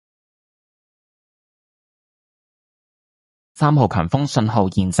3號強風信號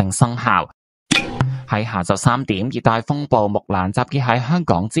現正生效。喺下晝3點，熱帶風暴木蘭集結喺香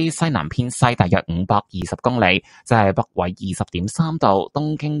港之西南偏西大約520公里，即係北緯20.3度、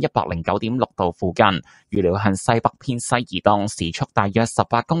東經109.6度附近。預料向西北偏西移動，時速大約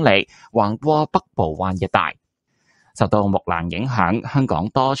18公里，橫過北部灣一帶。受到木蘭影響，香港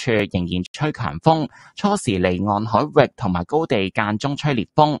多處仍然吹強風，初時離岸海域同埋高地間中吹烈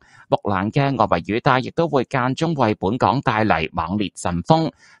風。木蘭嘅外圍雨帶亦都會間中為本港帶嚟猛烈陣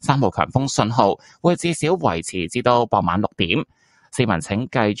風，3號強風信號會至少維持至到傍晚6點。市民請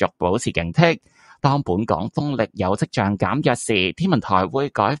繼續保持警惕。當本港風力有跡象減弱時，天文台會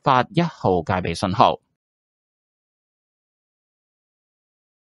改發1號戒備信號。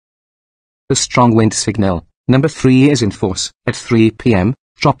The strong wind signal Number 3 is in force. At 3 p.m.,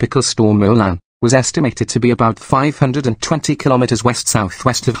 Tropical Storm Molan was estimated to be about 520 kilometers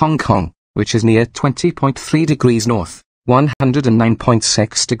west-southwest of Hong Kong, which is near 20.3 degrees north,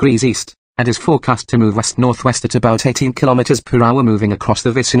 109.6 degrees east, and is forecast to move west-northwest at about 18 kilometers per hour, moving across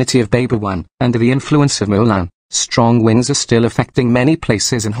the vicinity of Beibuwan. Under the influence of Molan, strong winds are still affecting many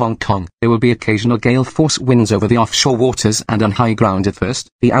places in Hong Kong. There will be occasional gale-force winds over the offshore waters and on high ground at first.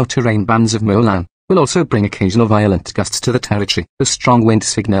 The outer rain bands of Molan will also bring occasional violent gusts to the territory. The strong wind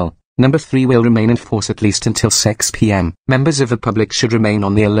signal, number 3, will remain in force at least until 6 p.m. Members of the public should remain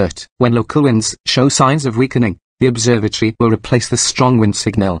on the alert. When local winds show signs of weakening, the observatory will replace the strong wind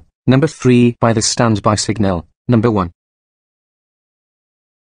signal, number 3, by the standby signal, number 1.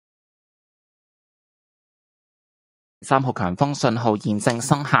 3號強風信號現正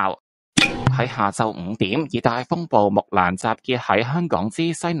生效。喺下晝5點，熱帶風暴木蘭集結喺香港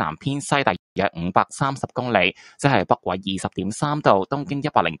之西南偏西大約530公里，即係北緯20.3度、東經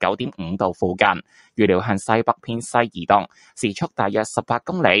109.5度附近。預料向西北偏西移動，時速大約18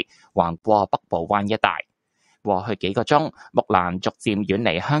公里，橫過北部灣一帶。過去幾個鐘，木蘭逐漸遠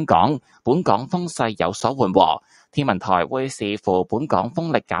離香港，本港風勢有所緩和。天文台會視乎本港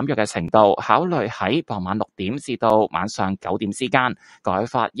風力減弱嘅程度，考慮喺傍晚6點至到晚上9點之間改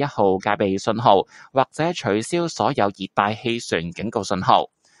發1號戒備信號，或者取消所有熱帶氣旋警告信號。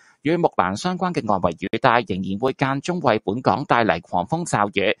與木蘭相關嘅外圍雨帶仍然會間中為本港帶嚟狂風驟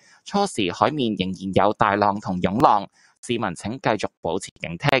雨，初時海面仍然有大浪同湧浪，市民請繼續保持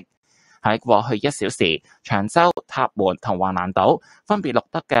警惕。喺過去1小時，長洲、塔門同橫瀾島分別錄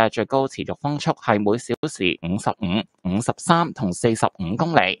得嘅最高持續風速係每小時55、53同45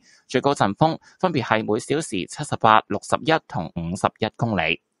公里，最高陣風分別係每小時78、61同51公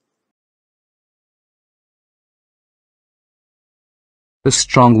里。The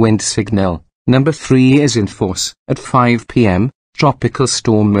strong wind signal, number 3, is in force. At 5 p.m., Tropical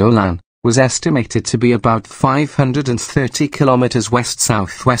Storm Molan was estimated to be about 530 kilometers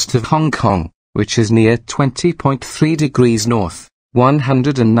west-southwest of Hong Kong, which is near 20.3 degrees north,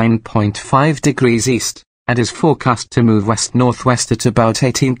 109.5 degrees east, and is forecast to move west-northwest at about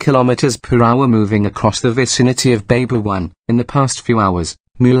 18 kilometers per hour, moving across the vicinity of Beibuwan. In the past few hours,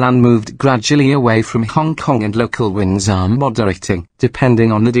 Molan moved gradually away from Hong Kong and local winds are moderating.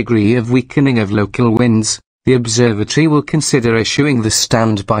 Depending on the degree of weakening of local winds, the observatory will consider issuing the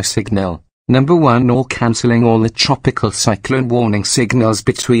standby signal, number 1, or cancelling all the tropical cyclone warning signals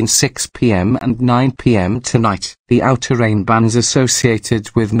between 6 p.m. and 9 p.m. tonight. The outer rain bands associated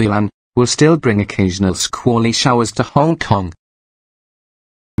with Molan will still bring occasional squally showers to Hong Kong.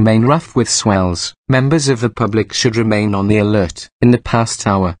 Remain rough with swells. Members of the public should remain on the alert. In the past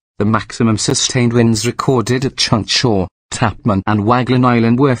hour, the maximum sustained winds recorded at Chunk Shore, Tapman and Waglan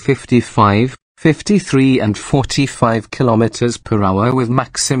Island were 55, 53 and 45 kilometers per hour, with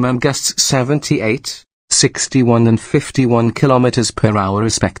maximum gusts 78, 61 and 51 kilometers per hour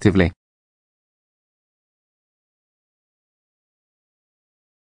respectively.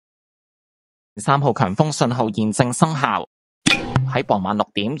 3號強風信號現正生效。喺傍晚6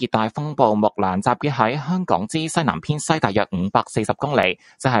點，熱帶風暴木蘭集結喺香港之西南偏西大約540公里，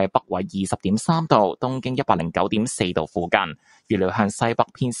即係北緯20.3度、東經109.4度附近。預料向西北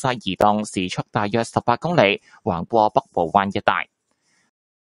偏西移動，時速大約18公里，橫過北部灣一帶。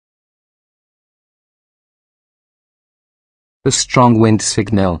The strong wind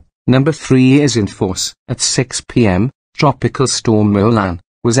signal, number 3, is in force. At 6 p.m., Tropical Storm Molan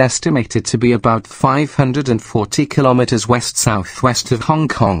was estimated to be about 540 kilometers west-southwest of Hong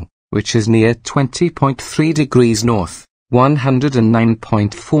Kong, which is near 20.3 degrees north,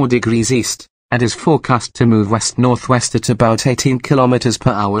 109.4 degrees east, and is forecast to move west-northwest at about 18 kilometers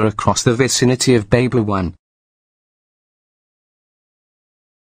per hour across the vicinity of Beibuwan.